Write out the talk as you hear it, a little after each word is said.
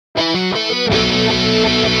Yeah,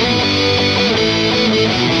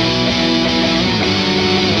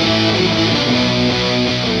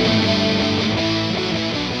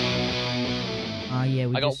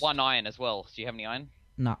 I got 1 iron as well. Do you have any iron?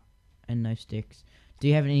 Nah, and no sticks. Do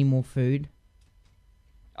you have any more food?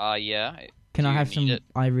 Yeah. Can I have some?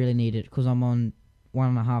 I really need it because I'm on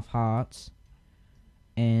 1.5 hearts,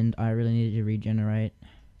 and I really need it to regenerate.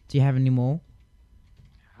 Do you have any more?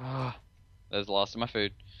 There's the last of my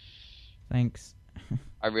food. Thanks.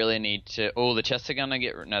 I really need to. Oh, the chests are gonna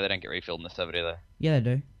get. No, they don't get refilled in the server, do they? Yeah,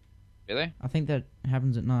 they do. Do they? I think that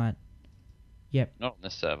happens at night. Yep. Not on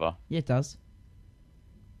this server. Yeah, it does.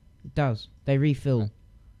 It does. They refill.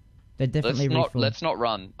 They definitely refill. Let's not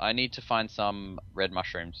run. I need to find some red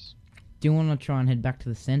mushrooms. Do you want to try and head back to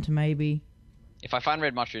the center, maybe? If I find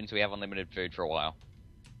red mushrooms, we have unlimited food for a while.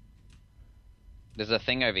 There's a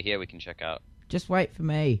thing over here we can check out. Just wait for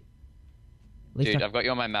me. Dude, I've got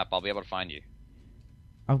you on my map. I'll be able to find you.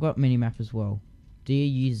 I've got minimap as well. Do you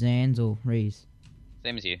use Zans or Rees?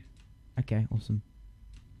 Same as you. Okay, awesome.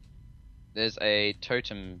 There's a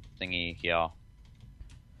totem thingy here.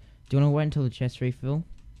 Do you want to wait until the chests refill?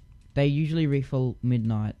 They usually refill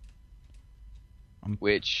midnight.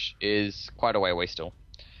 Which is quite a way away still.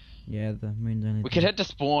 Yeah, the moon's only... We could head to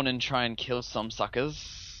spawn and try and kill some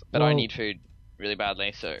suckers. But I need food really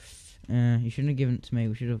badly, so... you shouldn't have given it to me.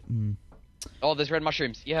 We should have... Oh, there's red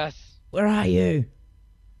mushrooms. Yes! Where are you?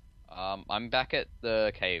 I'm back at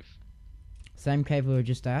the cave. Same cave we were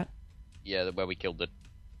just at? Yeah, where we killed the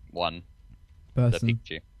one. Person. The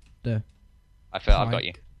Pikachu. The... I've got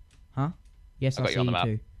you. Huh? Yes, I see you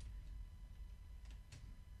too.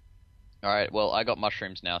 Alright, well, I got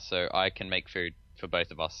mushrooms now, so I can make food for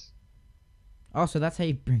both of us. Oh, so that's how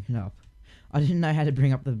you bring it up. I didn't know how to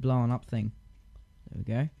bring up the blowing up thing. There we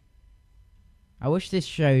go. I wish this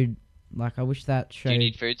showed... Like, I wish that showed... Do you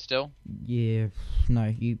need food still? Yeah. No,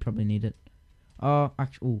 you probably need it. Oh,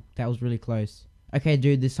 actually... Ooh, that was really close. Okay,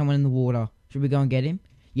 dude, there's someone in the water. Should we go and get him?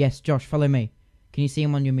 Yes, Josh, follow me. Can you see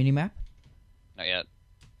him on your minimap? Not yet.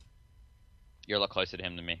 You're a lot closer to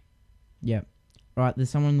him than me. Yep. Right, there's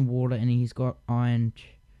someone in the water and he's got iron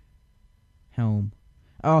helm.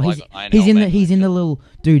 Oh, Well, he's in the little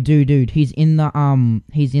dude. He's in that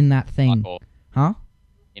thing. Parkour. Huh?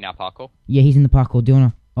 In our parkour? Yeah, he's in the parkour. Do you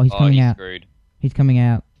wanna? Oh, he's coming out. Screwed. He's coming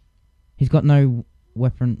out. He's got no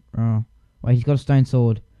weapon. Wait, he's got a stone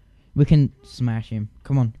sword. We can smash him.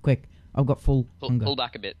 Come on, quick. I've got full hunger. Pull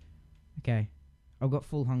back a bit. Okay. I've got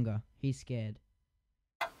full hunger. He's scared.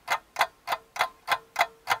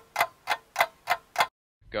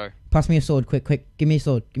 Go. Pass me a sword, quick. Give me a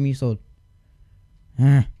sword.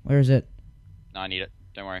 Where is it? No, I need it.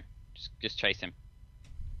 Don't worry. Just chase him.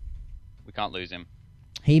 We can't lose him.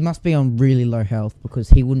 He must be on really low health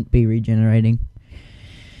because he wouldn't be regenerating.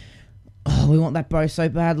 Oh, we want that bow so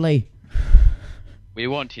badly. We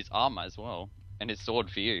want his armor as well. And his sword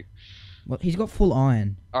for you. Well, he's got full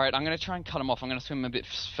iron. Alright, I'm going to try and cut him off. I'm going to swim a bit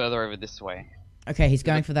further over this way. Okay, he's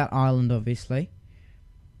going for that island, obviously.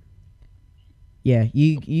 Yeah,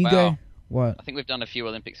 you Wow. go... What? I think we've done a few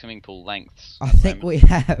Olympic swimming pool lengths. I think we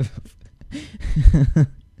have.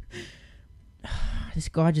 This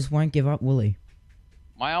guy just won't give up, will he?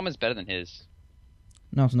 My armor's better than his.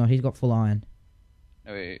 No, it's not. He's got full iron.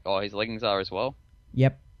 Oh, his leggings are as well?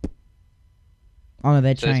 Yep. Oh, no,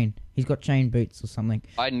 they're chain. He's got chain boots or something.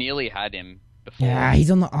 I nearly had him before. Yeah, he's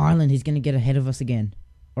on the island. He's going to get ahead of us again.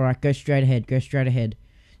 Alright, go straight ahead.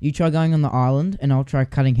 You try going on the island, and I'll try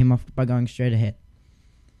cutting him off by going straight ahead.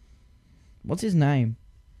 What's his name?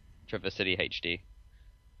 Traversity HD.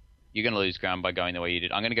 You're going to lose ground by going the way you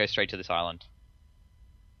did. I'm going to go straight to this island.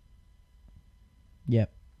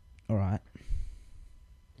 Yep. Alright.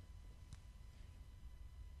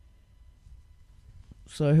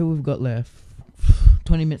 So, who we've got left?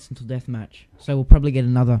 20 minutes until deathmatch. So, we'll probably get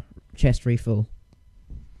another chest refill.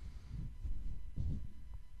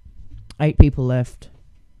 8 people left.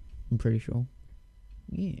 I'm pretty sure.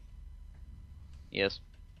 Yeah. Yes.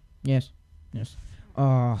 Yes.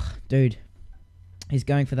 Oh, dude. He's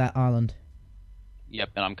going for that island. Yep,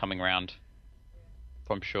 and I'm coming round.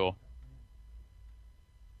 I'm sure.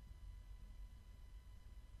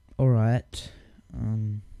 Alright.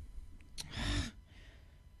 Alright,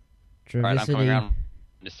 I'm coming around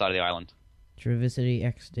this side of the island. Traversity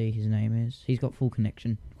XD, his name is. He's got full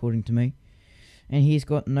connection, according to me. And he's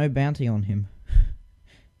got no bounty on him.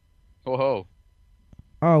 Whoa.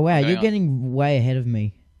 Oh, wow, you're getting way ahead of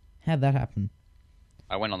me. How'd that happen?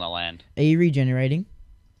 I went on the land. Are you regenerating?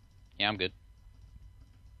 Yeah, I'm good.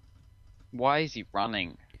 Why is he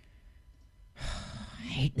running? I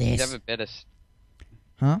hate this. He'd have a better...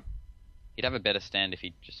 Huh? He'd He'd have a better stand if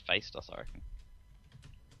he just faced us, I reckon.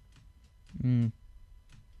 Hmm.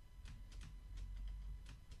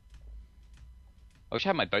 I wish I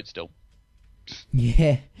had my boat still.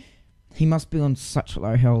 Yeah. He must be on such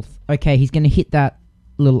low health. Okay, he's going to hit that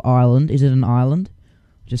little island. Is it an island?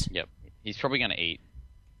 Yep. He's probably going to eat.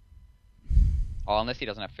 Oh, unless he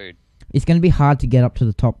doesn't have food. It's going to be hard to get up to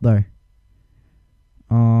the top, though.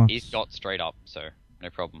 He's got straight up, so no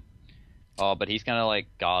problem. Oh, but he's going to, like,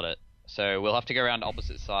 guard it. So we'll have to go around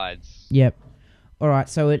opposite sides. Yep. Alright,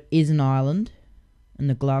 so it is an island. And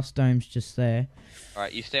the glass dome's just there.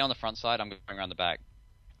 Alright, you stay on the front side. I'm going around the back.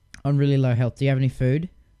 On really low health. Do you have any food?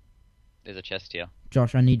 There's a chest here.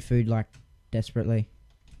 Josh, I need food, like, desperately.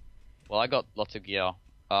 Well, I got lots of gear.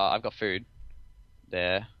 I've got food.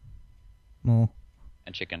 There. More.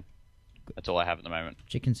 And chicken. That's all I have at the moment.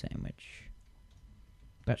 Chicken sandwich.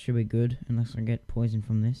 That should be good, unless I get poison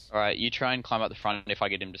from this. Alright, you try and climb up the front if I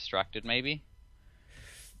get him distracted, maybe.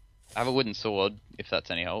 I have a wooden sword, if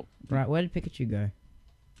that's any help. Right, where did Pikachu go?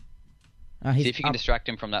 See if you can distract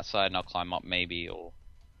him from that side and I'll climb up maybe, or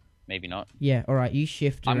maybe not. Yeah, alright, you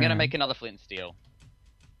shift I'm around. gonna make another flint and steel.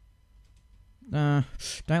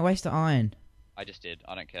 Don't waste the iron. I just did,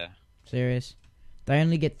 I don't care. Serious. They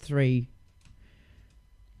only get 3.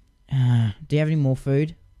 Do you have any more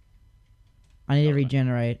food? I need to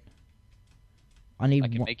regenerate. I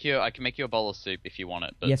can make you a bowl of soup if you want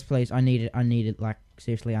it. But yes, please. I need it. I need it. Like,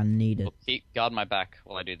 seriously, I need it. Keep guard my back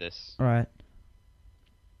while I do this. Alright.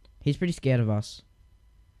 He's pretty scared of us.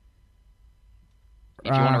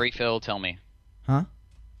 If you want a refill, tell me. Huh?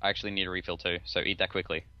 I actually need a refill too, so eat that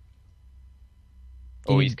quickly.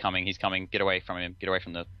 Oh, he's coming. Get away from him. Get away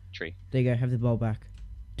from the tree. There you go. Have the bowl back.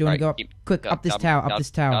 Do you want to go up? Quick, up this tower. Up this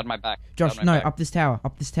tower. Guard my back. Josh, no, up this tower.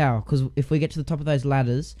 Up this tower. Because if we get to the top of those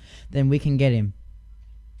ladders, then we can get him.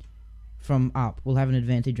 From up. We'll have an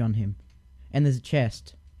advantage on him. And there's a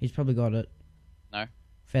chest. He's probably got it. No.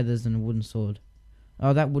 Feathers and a wooden sword.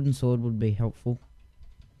 Oh, that wooden sword would be helpful.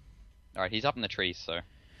 Alright, he's up in the trees, so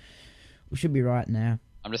We should be right now.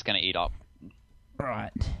 I'm just gonna eat up.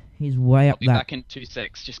 Right. He's way up I'll be back in 2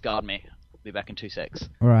 secs. Just guard me. I'll be back in 2 secs.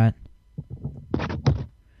 Alright.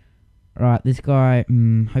 Right, this guy,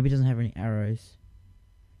 hope he doesn't have any arrows.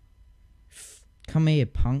 Come here,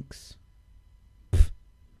 punks.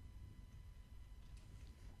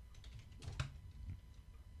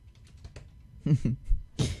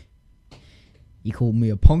 You called me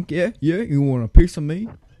a punk, yeah? Yeah? You want a piece of me?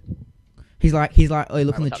 He's like, oh,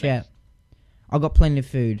 look in the chat. I got plenty of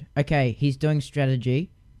food. Okay, he's doing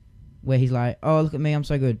strategy where he's like, oh, look at me, I'm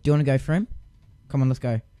so good. Do you want to go for him? Come on, let's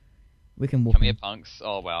go. We can walk. Come here, punks.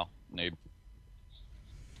 Oh, wow. Noob.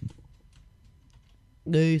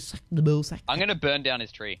 No, sack the bill, sack. I'm gonna burn down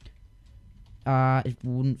his tree. It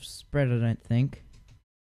wouldn't spread, I don't think.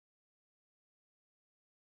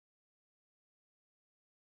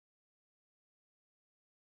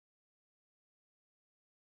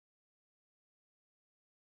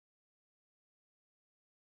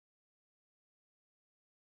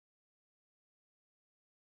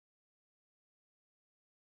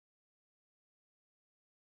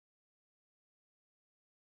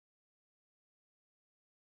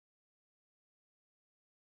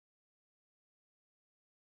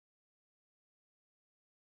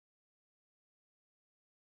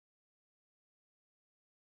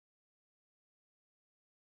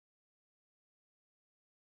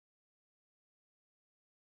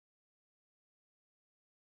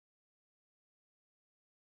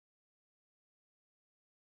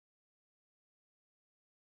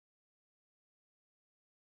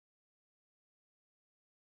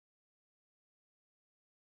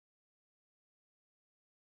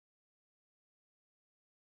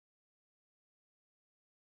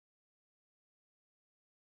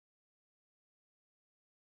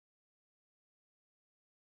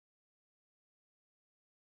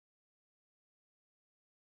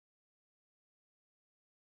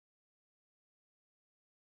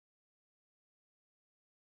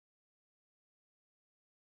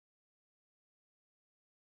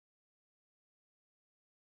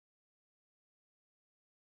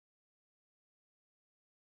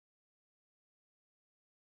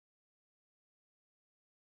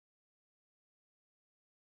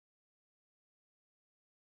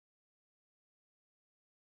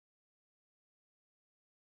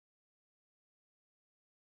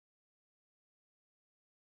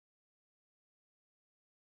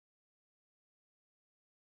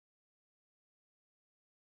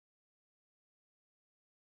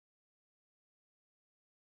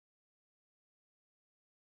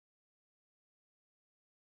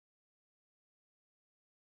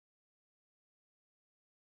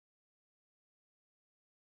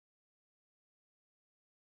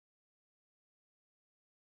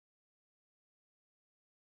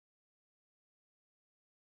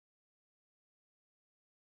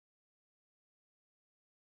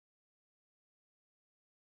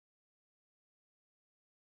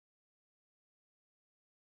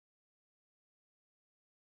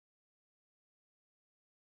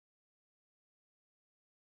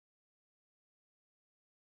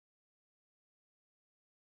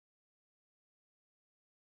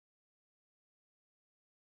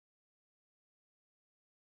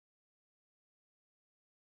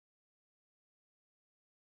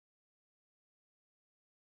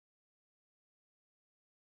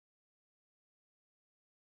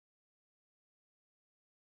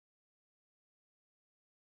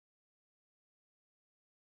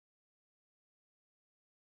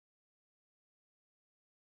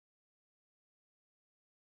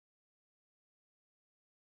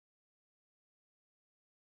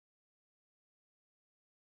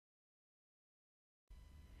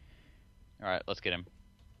 Alright, let's get him.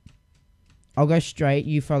 I'll go straight.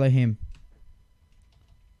 You follow him.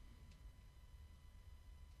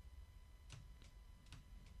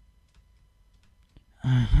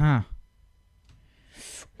 Uh-huh.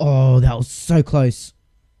 Oh, that was so close.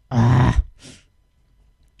 Ah.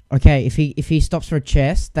 Okay, if he stops for a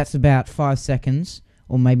chest, that's about 5 seconds.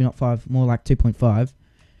 Or maybe not 5, more like 2.5.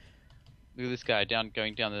 Look at this guy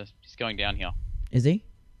he's going down here. Is he?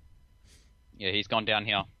 Yeah, he's gone down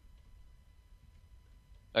here.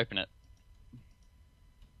 Open it.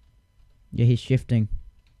 Yeah, he's shifting.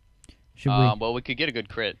 Should we? Well, we could get a good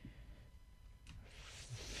crit.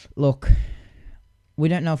 Look, we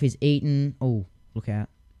don't know if he's eaten. Oh, look out.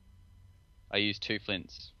 I used 2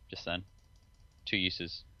 flints just then. 2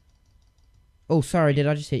 uses. Oh, sorry, did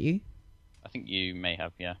I just hit you? I think you may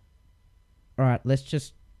have, yeah. Alright, let's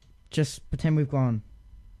just pretend we've gone.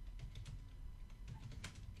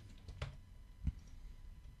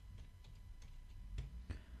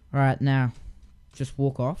 Alright, now, just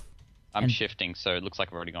walk off. I'm shifting, so it looks like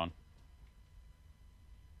I've already gone.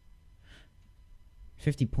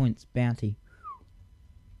 50 points, bounty.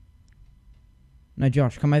 No,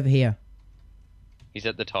 Josh, come over here. He's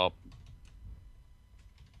at the top.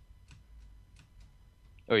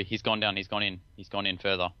 Oh, he's gone down, he's gone in. He's gone in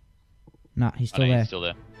further. Nah, he's still there. He's still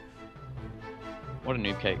there. What a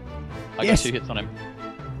noob cake. I Yes! got 2 hits on him.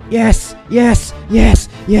 Yes! Yes! Yes!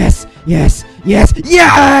 Yes! Yes! Yes!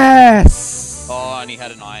 Yes! Oh, and he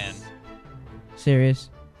had an iron. Serious?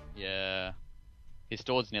 Yeah. His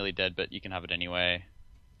stored's nearly dead, but you can have it anyway.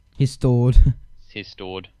 He's stored. He's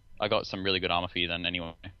stored. I got some really good armor for you then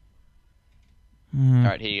anyway.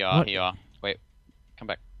 Alright, here you are, What? here you are. Wait, come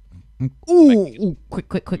back. Ooh, quick,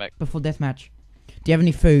 Back. before deathmatch. Do you have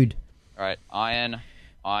any food? Alright, iron,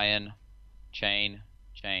 chain.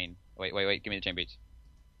 Wait, give me the chain boots.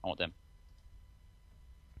 I want them.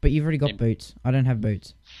 But you've already got boots. I don't have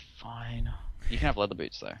boots. Fine. You can have leather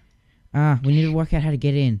boots though. Ah, we need to work out how to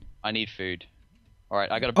get in. I need food.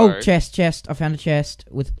 Alright, I got a bow. Oh, chest. I found a chest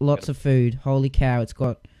with lots of food. Holy cow, it's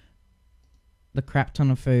got the crap ton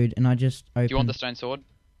of food, and I just opened... Do you want the stone sword?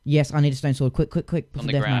 Yes, I need a stone sword. Quick. On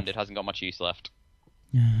the ground, it hasn't got much use left.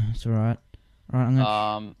 It's alright. Alright, I'm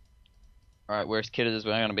gonna... Alright, where's kitted as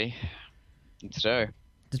we're gonna be? Let's go.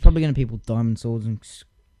 There's probably gonna be people with diamond swords and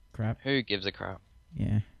crap. Who gives a crap?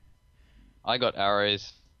 Yeah. I got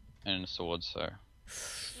arrows and a sword, so...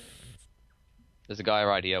 There's a guy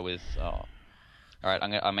right here with... Alright,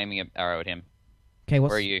 I'm aiming an arrow at him. Okay,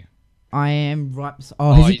 Where are you? I am right...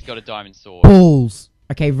 Oh, he's got a diamond sword. Balls!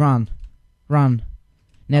 Okay, run.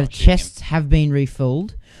 Now, the shoot chests have been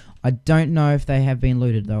refilled. I don't know if they have been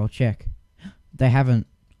looted, though. I'll check. They haven't.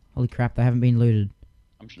 Holy crap, they haven't been looted.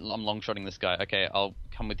 I'm long-shotting this guy. Okay, I'll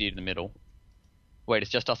come with you to the middle. Wait,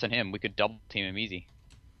 it's just us and him. We could double team him easy.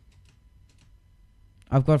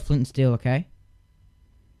 I've got flint and steel, okay?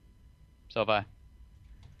 So have I.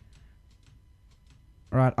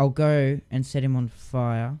 Alright, I'll go and set him on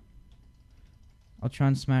fire. I'll try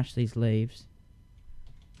and smash these leaves.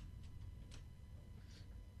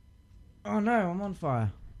 Oh no, I'm on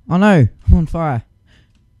fire. Oh no, I'm on fire.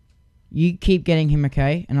 You keep getting him,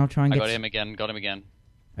 okay? And I'll try and I get... got him again.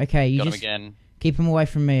 Okay, you Got him just again. keep him away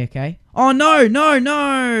from me, okay? Oh no!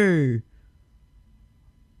 I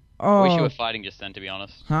Oh. wish you were fighting just then, to be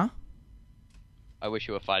honest. Huh? I wish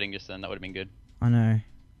you were fighting just then. That would have been good. I know.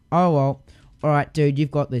 Oh well. Alright, dude,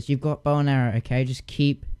 you've got this. You've got bow and arrow, okay? Just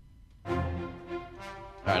keep... Alright,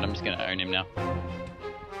 I'm just gonna own him now.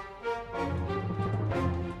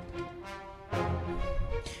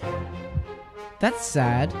 That's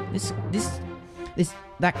sad.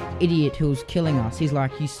 That idiot who was killing us, he's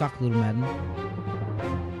like, you suck, little Madden.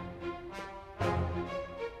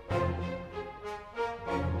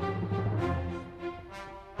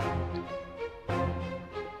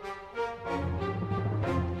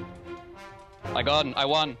 I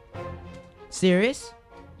won. Serious?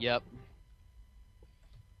 Yep.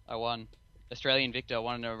 I won. Australian Victor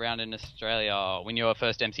won a round in Australia. Win your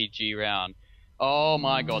first MCG round. Oh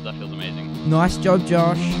my god, that feels amazing. Nice job,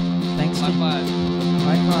 Josh. Thanks High to... five.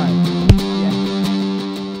 High five. Yeah.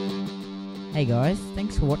 Hey guys,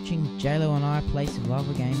 thanks for watching JLo and I play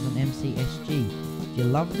survival games on MCSG. If you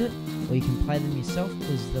loved it, or you can play them yourself,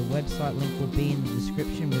 because the website link will be in the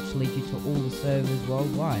description, which leads you to all the servers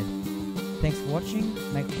worldwide. Thanks for watching.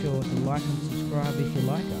 Make sure to like and subscribe if you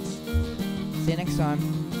like us. See you next time.